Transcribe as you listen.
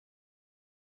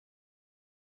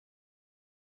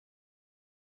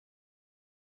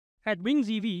At Wings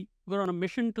EV, we're on a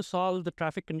mission to solve the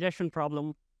traffic congestion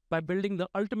problem by building the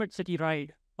ultimate city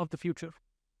ride of the future.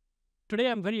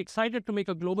 Today, I'm very excited to make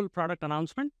a global product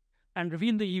announcement and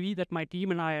reveal the EV that my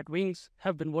team and I at Wings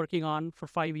have been working on for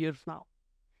 5 years now.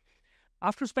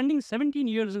 After spending 17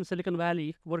 years in Silicon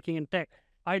Valley working in tech,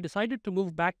 I decided to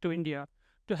move back to India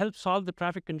to help solve the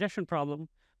traffic congestion problem,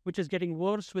 which is getting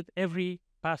worse with every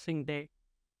passing day.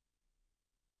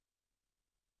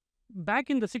 Back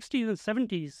in the 60s and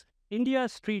 70s,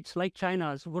 India's streets, like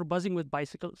China's, were buzzing with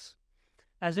bicycles.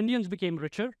 As Indians became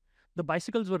richer, the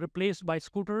bicycles were replaced by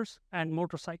scooters and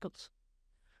motorcycles.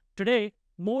 Today,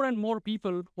 more and more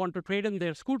people want to trade in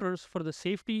their scooters for the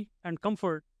safety and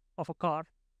comfort of a car,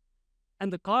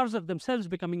 and the cars are themselves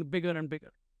becoming bigger and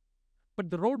bigger. But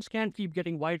the roads can't keep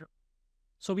getting wider,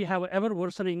 so we have an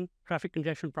ever-worsening traffic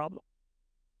congestion problem.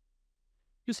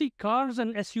 You see, cars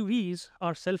and SUVs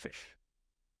are selfish.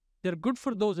 They're good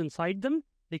for those inside them.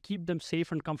 They keep them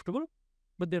safe and comfortable,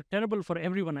 but they're terrible for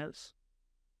everyone else.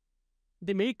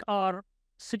 They make our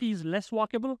cities less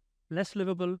walkable, less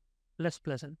livable, less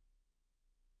pleasant.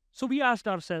 So we asked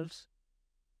ourselves,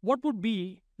 what would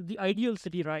be the ideal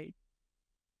city ride?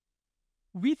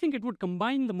 We think it would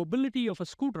combine the mobility of a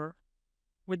scooter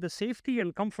with the safety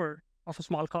and comfort of a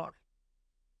small car.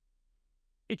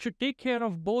 It should take care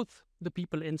of both the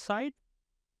people inside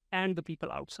and the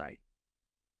people outside.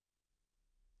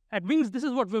 At Wings, this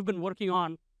is what we've been working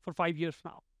on for 5 years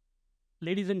now.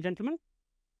 Ladies and gentlemen,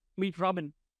 meet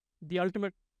Robin, the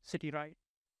ultimate city ride.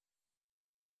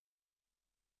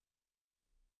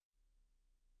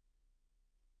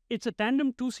 It's a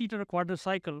tandem two-seater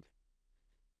quadricycle.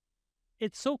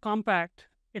 It's so compact,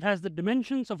 it has the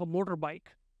dimensions of a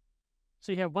motorbike.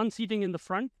 So you have one seating in the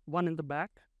front, one in the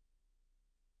back.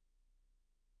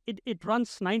 It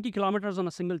runs 90 kilometers on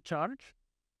a single charge,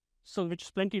 so which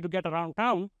is plenty to get around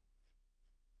town.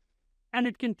 And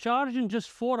it can charge in just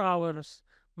 4 hours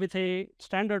with a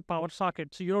standard power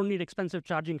socket, so you don't need expensive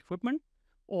charging equipment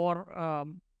or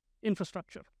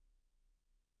infrastructure.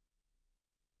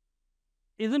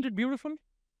 Isn't it beautiful?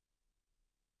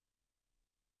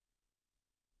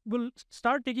 We'll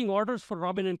start taking orders for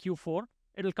Robin in Q4.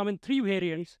 It'll come in 3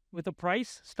 variants with a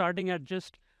price starting at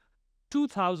just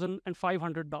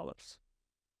 $2,500.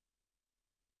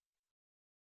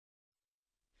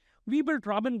 We built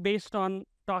Robin based on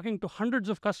talking to hundreds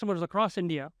of customers across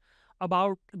India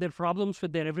about their problems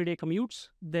with their everyday commutes,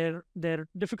 their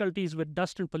difficulties with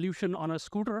dust and pollution on a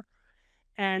scooter,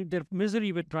 and their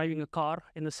misery with driving a car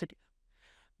in the city.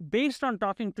 Based on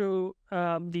talking to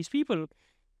these people,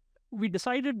 we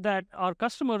decided that our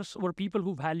customers were people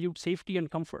who valued safety and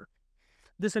comfort.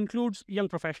 This includes young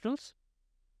professionals,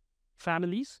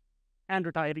 families, and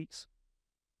retirees.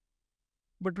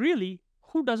 But really,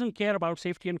 who doesn't care about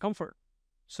safety and comfort?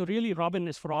 So really, Robin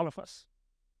is for all of us.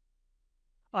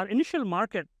 Our initial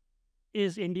market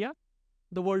is India,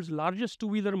 the world's largest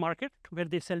two-wheeler market, where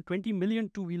they sell 20 million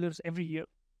two-wheelers every year.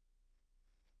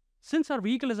 Since our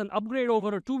vehicle is an upgrade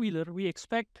over a two-wheeler, we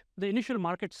expect the initial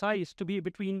market size to be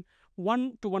between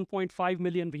 1 to 1.5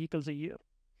 million vehicles a year.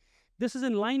 This is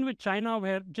in line with China,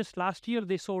 where just last year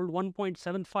they sold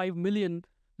 1.75 million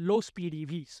low-speed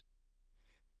EVs.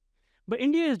 But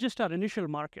India is just our initial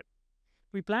market.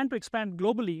 We plan to expand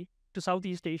globally to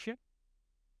Southeast Asia,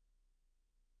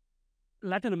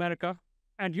 Latin America,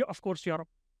 and of course, Europe.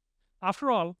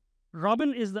 After all,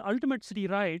 Robin is the ultimate city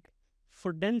ride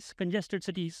for dense, congested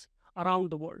cities around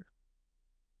the world.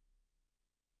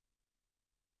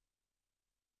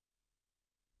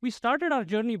 We started our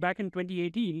journey back in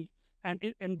 2018 and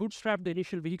bootstrapped the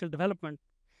initial vehicle development.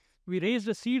 We raised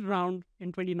a seed round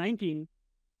in 2019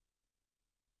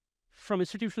 from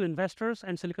institutional investors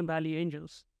and Silicon Valley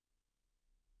angels.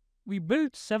 We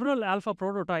built several alpha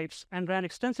prototypes and ran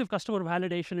extensive customer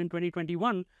validation in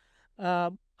 2021,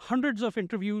 hundreds of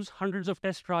interviews, hundreds of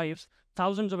test drives,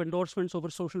 thousands of endorsements over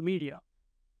social media.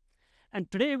 And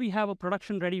today we have a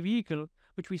production-ready vehicle,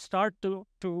 which we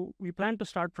plan to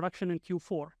start production in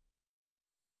Q4.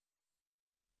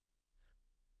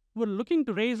 We're looking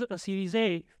to raise a Series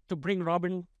A to bring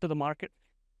Robin to the market.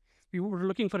 We were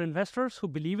looking for investors who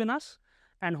believe in us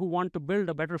and who want to build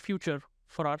a better future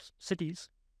for our cities.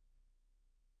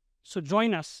 So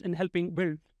join us in helping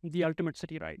build the ultimate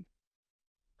city ride.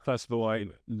 First of all, I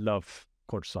love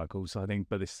quadricycles, I think,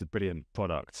 but this is a brilliant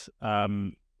product.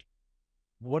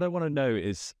 What I want to know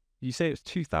is, you say it's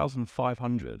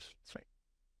 2,500. That's right.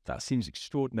 That seems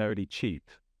extraordinarily cheap.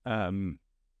 Kind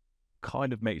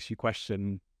of makes you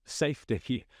question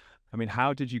safety. I mean,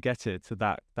 how did you get it to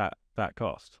that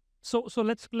cost? So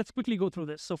let's quickly go through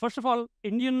this. So first of all,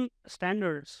 Indian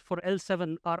standards for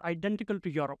L7 are identical to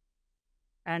Europe.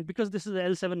 And because this is an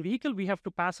L7 vehicle, we have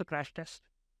to pass a crash test.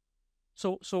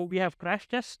 So we have crash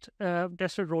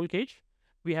tested roll cage.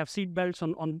 We have seat belts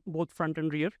on both front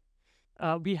and rear.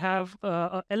 We have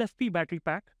a LFP battery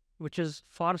pack, which is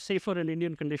far safer in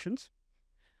Indian conditions.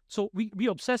 So we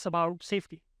obsess about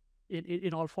safety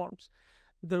in all forms.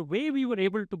 The way we were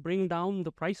able to bring down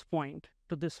the price point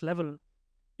to this level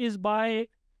is by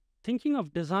thinking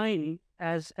of design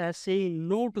as saying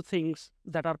no to things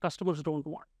that our customers don't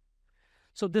want.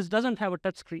 So this doesn't have a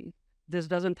touchscreen. This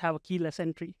doesn't have a keyless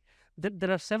entry.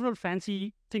 There are several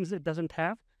fancy things it doesn't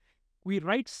have. We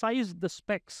right-sized the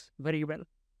specs very well.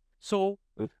 So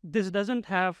this doesn't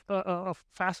have a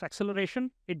fast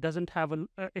acceleration. It doesn't have an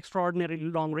extraordinarily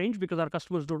long range because our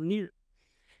customers don't need it.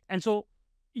 And so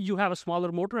you have a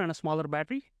smaller motor and a smaller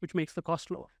battery, which makes the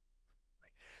cost lower.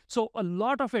 So a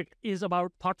lot of it is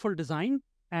about thoughtful design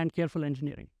and careful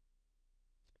engineering.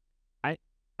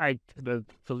 I'm a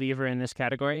believer in this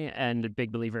category and a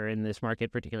big believer in this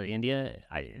market, particularly India.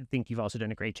 I think you've also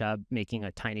done a great job making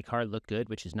a tiny car look good,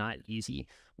 which is not easy.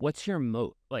 What's your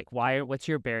moat? Like, what's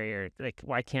your barrier? Like,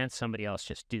 why can't somebody else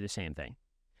just do the same thing?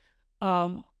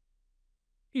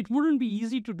 It wouldn't be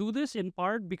easy to do this in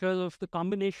part because of the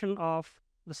combination of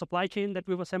the supply chain that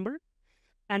we've assembled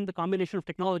and the combination of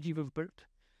technology we've built.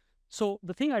 So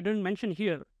the thing I didn't mention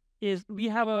here is we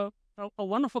have a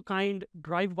one-of-a-kind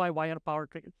drive-by-wire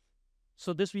powertrain.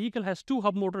 So this vehicle has 2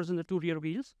 hub motors in the 2 rear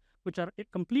wheels, which are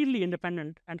completely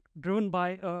independent and driven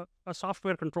by a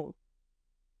software control.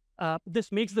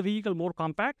 This makes the vehicle more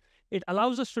compact. It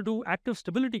allows us to do active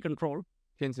stability control.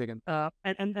 10 seconds.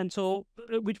 And so,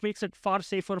 which makes it far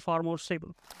safer, far more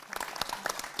stable.